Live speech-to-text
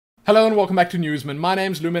Hello and welcome back to Newsmin. My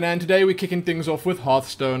name's Lumin and today we're kicking things off with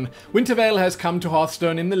Hearthstone. Winterveil has come to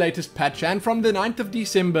Hearthstone in the latest patch, and from the 9th of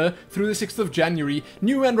December through the 6th of January,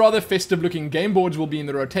 new and rather festive looking game boards will be in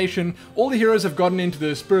the rotation. All the heroes have gotten into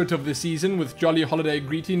the spirit of the season with jolly holiday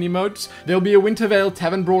greeting emotes. There'll be a Winterveil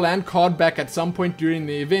tavern brawl and card back at some point during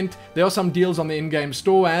the event. There are some deals on the in-game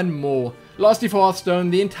store and more. Lastly for Hearthstone,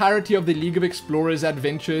 the entirety of the League of Explorers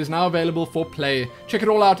adventure is now available for play. Check it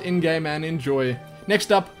all out in-game and enjoy.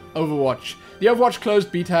 Next up, Overwatch. The Overwatch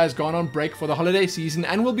closed beta has gone on break for the holiday season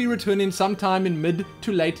and will be returning sometime in mid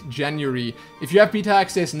to late January. If you have beta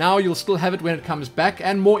access now, you'll still have it when it comes back,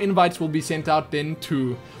 and more invites will be sent out then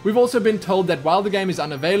too. We've also been told that while the game is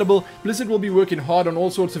unavailable, Blizzard will be working hard on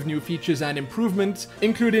all sorts of new features and improvements,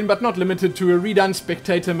 including but not limited to a redone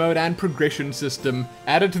spectator mode and progression system.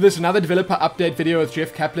 Added to this, another developer update video with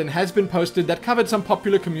Jeff Kaplan has been posted that covered some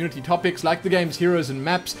popular community topics like the game's heroes and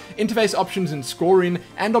maps, interface options and scoring,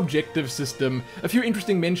 and objective system. A few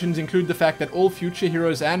interesting mentions include the fact that all future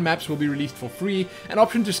heroes and maps will be released for free, an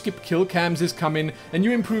option to skip kill cams is coming, a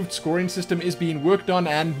new improved scoring system is being worked on,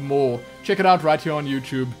 and more. Check it out right here on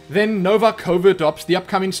YouTube. Then Nova Covert Ops, the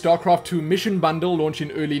upcoming StarCraft II mission bundle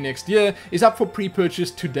launching early next year, is up for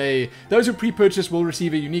pre-purchase today. Those who pre-purchase will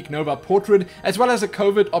receive a unique Nova portrait, as well as a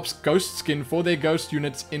Covert Ops ghost skin for their ghost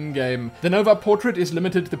units in-game. The Nova portrait is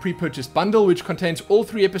limited to the pre-purchase bundle, which contains all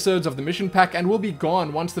 3 episodes of the mission pack and will be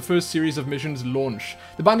gone once the first series of missions launch.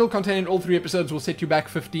 The bundle containing all 3 episodes will set you back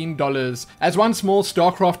 $15. As one small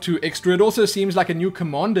StarCraft II extra, it also seems like a new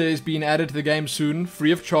commander is being added to the game soon,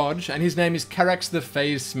 free of charge, and his name is Carax the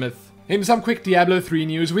Phase Smith. In some quick Diablo 3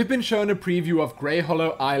 news, we've been shown a preview of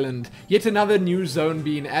Greyhollow Island, yet another new zone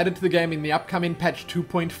being added to the game in the upcoming patch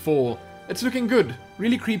 2.4. It's looking good,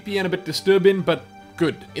 really creepy and a bit disturbing, but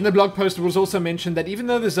good. In the blog post it was also mentioned that even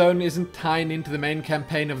though the zone isn't tying into the main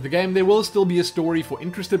campaign of the game, there will still be a story for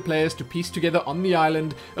interested players to piece together on the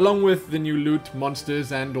island, along with the new loot,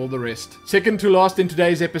 monsters, and all the rest. Second to last in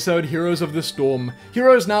today's episode, Heroes of the Storm.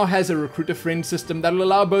 Heroes now has a recruiter friend system that will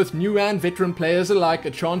allow both new and veteran players alike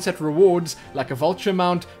a chance at rewards like a vulture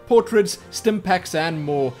mount, portraits, stim packs, and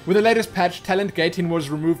more. With the latest patch, talent gating was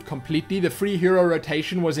removed completely, the free hero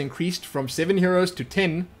rotation was increased from 7 heroes to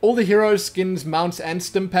 10, all the heroes, skins, mounts, and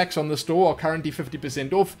stim packs on the store are currently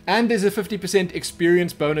 50% off, and there's a 50%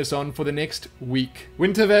 experience bonus on for the next week.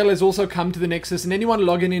 Winterveil has also come to the Nexus, and anyone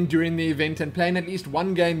logging in during the event and playing at least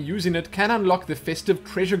one game using it can unlock the festive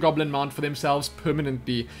treasure goblin mount for themselves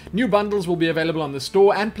permanently. New bundles will be available on the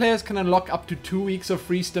store, and players can unlock up to 2 weeks of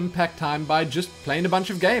free stim pack time by just playing a bunch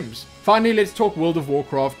of games. Finally, let's talk World of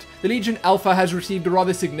Warcraft. The Legion Alpha has received a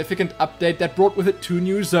rather significant update that brought with it 2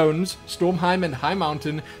 new zones, Stormheim and High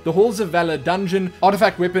Mountain, the Halls of Valor dungeon,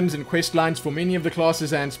 artifact weapons and quest lines for many of the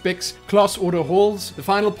classes and specs, class order halls, the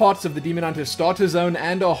final parts of the Demon Hunter starter zone,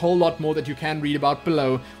 and a whole lot more that you can read about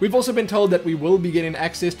below. We've also been told that we will be getting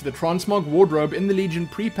access to the Transmog wardrobe in the Legion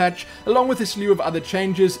pre-patch, along with a slew of other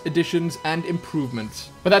changes, additions, and improvements.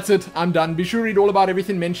 But that's it, I'm done. Be sure to read all about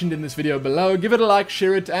everything mentioned in this video below, give it a like,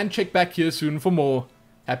 share it, and check back here soon for more.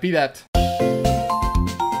 Happy that.